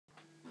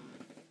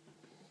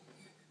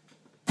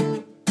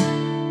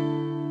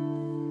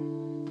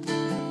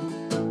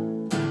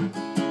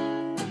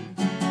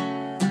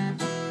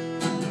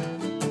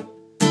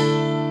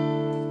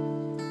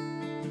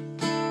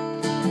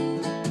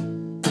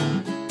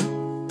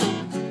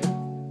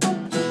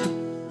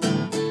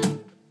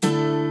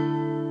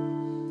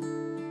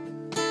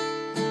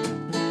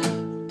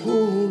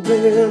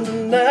been to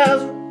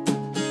Nazareth,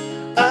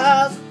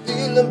 I was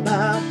feeling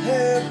about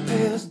half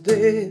past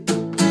dead.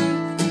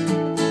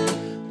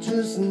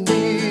 Just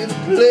need a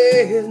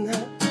place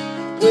now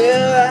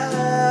where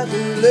I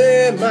can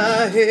lay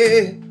my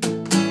head.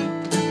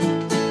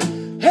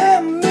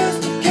 Hey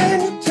mister,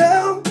 can you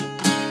tell me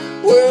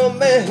where a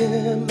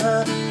man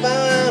might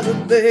find a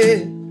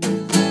bed?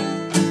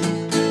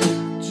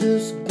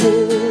 Just go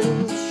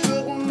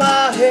shook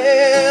my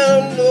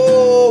hand,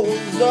 no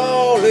was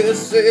all he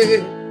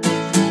said.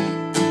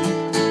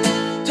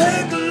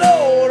 Take a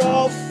load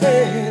off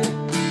Fanny,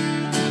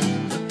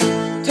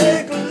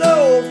 take a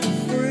load for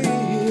free.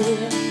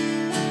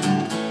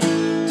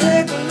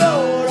 Take a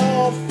load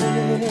off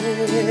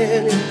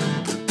Fanny,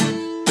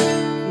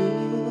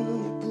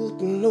 put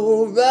the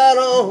load right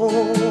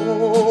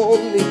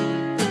on me.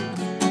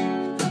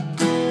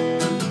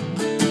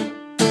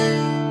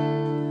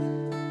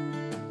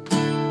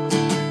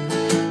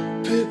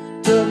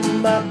 Picked up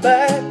my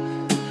bag,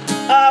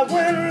 I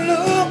went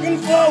looking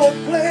for a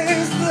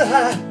place to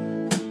hide.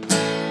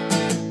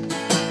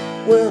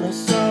 When I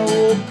saw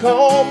her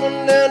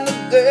coming and the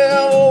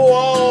devil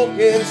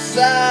walking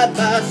side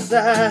by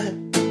side,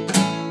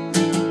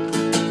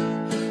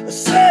 I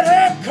said,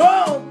 hey,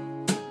 come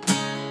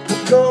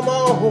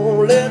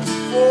on, let's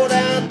go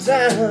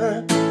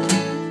downtown.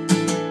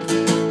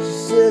 She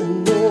said,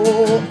 no,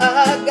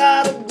 I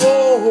gotta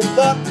go,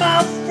 but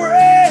my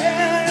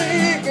friend,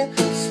 he can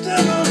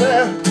stick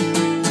around.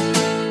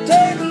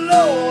 Take a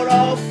load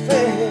off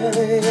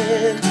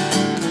Fanny,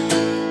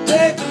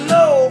 take a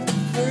load for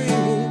free.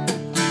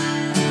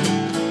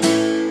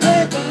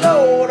 Take a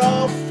load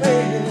off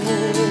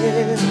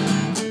Fanny,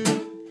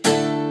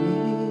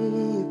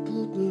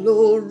 put the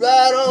load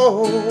right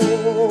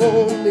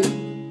on me.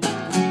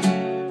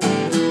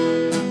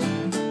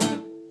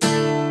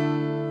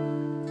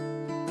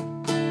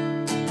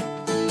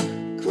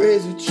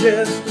 Crazy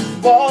Chester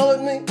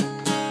followed me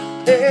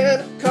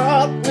and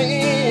caught me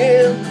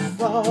in the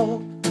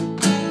fall.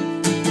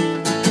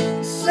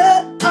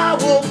 Said, I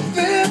will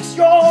fix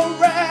your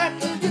rack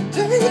if you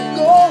take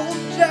old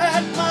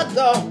Jack, my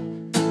dog.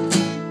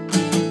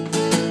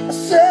 I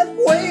said,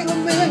 wait a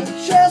minute,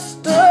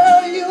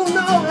 Chester, you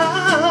know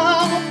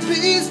I'm a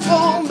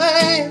peaceful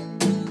man.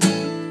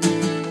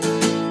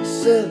 I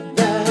said,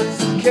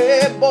 that's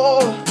okay,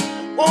 boy,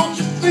 won't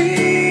you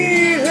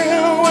feed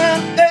him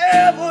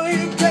whenever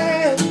you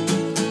can.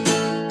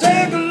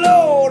 Take a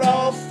load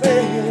off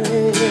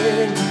Fanny,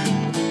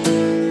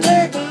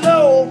 take a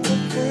load for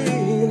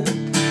free.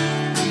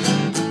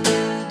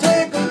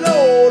 Take a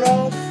load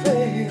off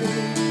Fanny,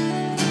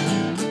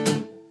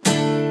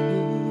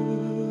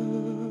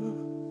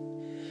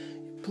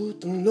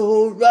 put the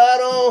load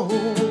right on me.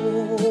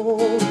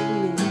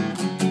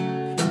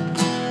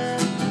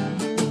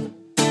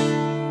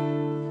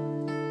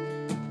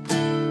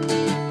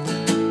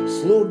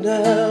 Slow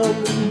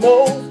down the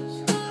Moses,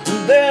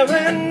 there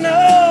ain't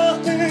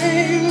nothing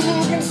you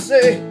can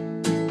say.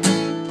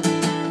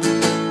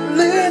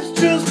 Let's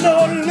just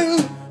go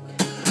Luke,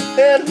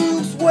 and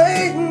Luke's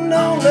waiting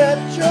on that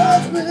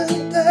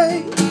judgment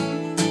day.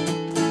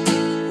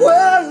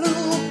 Well,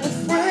 Luke, my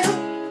friend,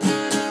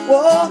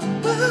 what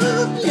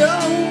about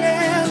young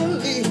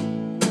Annalie?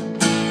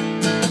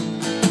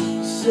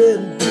 He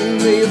said, do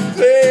me a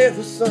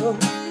favor, son,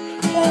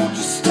 won't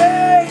you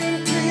stay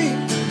and keep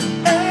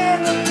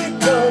Annalie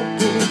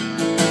company?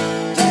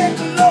 Take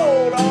a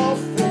load off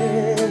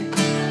Fanny,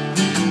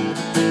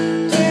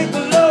 take a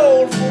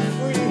load for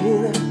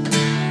free.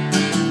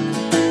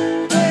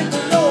 Take a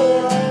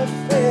load off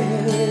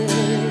Fanny,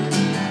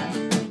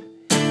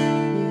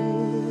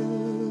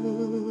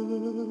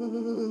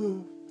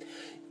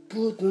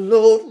 put the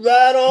load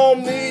right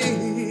on me.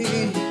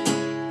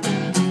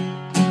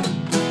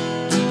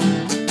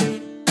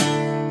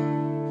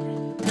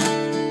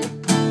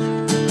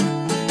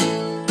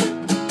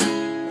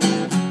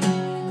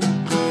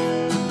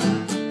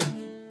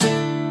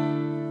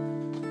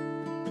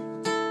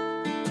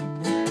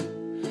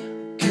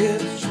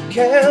 Catch a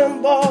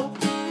cannonball,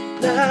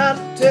 now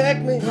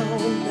take me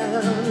on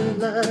down the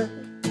line.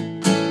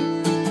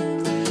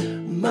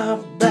 My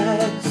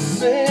back's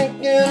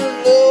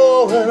sinking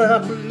low and I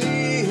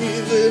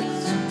believe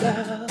it's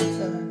about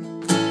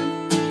time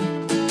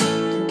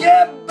to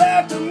get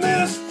back to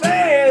Miss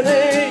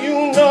Fanny.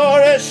 You know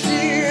that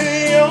she's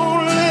the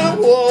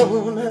only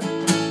one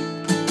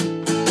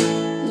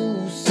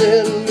who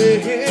sent me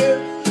here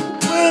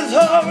with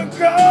her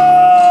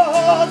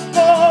regards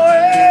for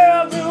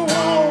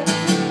everyone.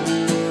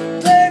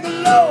 Take a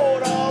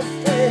load off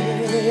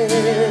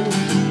Fanny,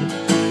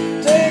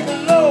 take a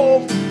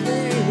load for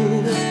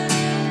free.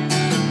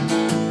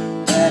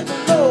 Take a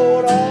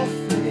load off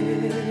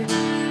Fanny,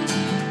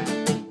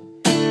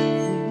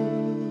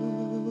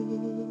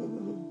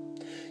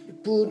 you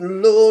put the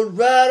load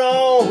right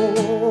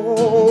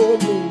on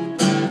me.